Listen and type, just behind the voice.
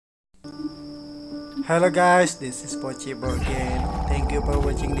Hello guys, this is Pochibo again. Thank you for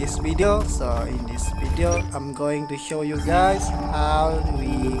watching this video. So in this video, I'm going to show you guys how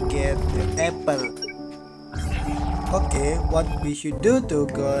we get the apple. Okay, what we should do to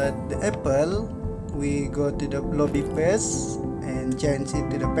get the apple, we go to the lobby first and change it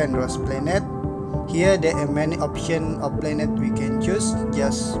to the Penrose planet. Here there are many options of planet we can choose.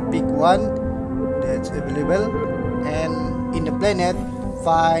 Just pick one that's available, and in the planet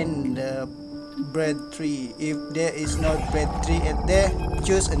find the bread tree. If there is no bread tree at there,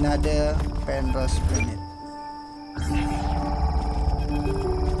 choose another Penrose planet.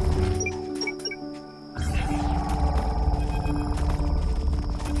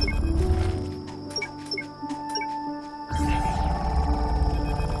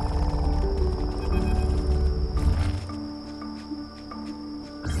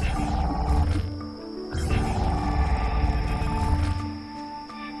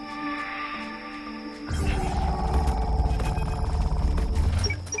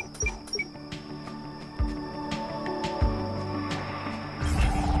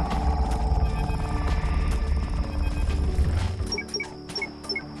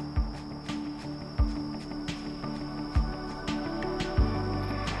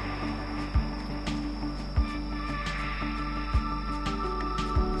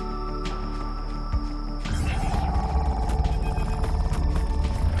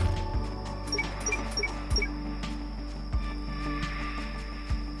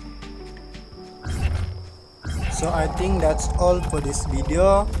 So I think that's all for this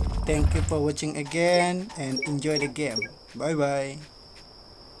video. Thank you for watching again and enjoy the game. Bye bye.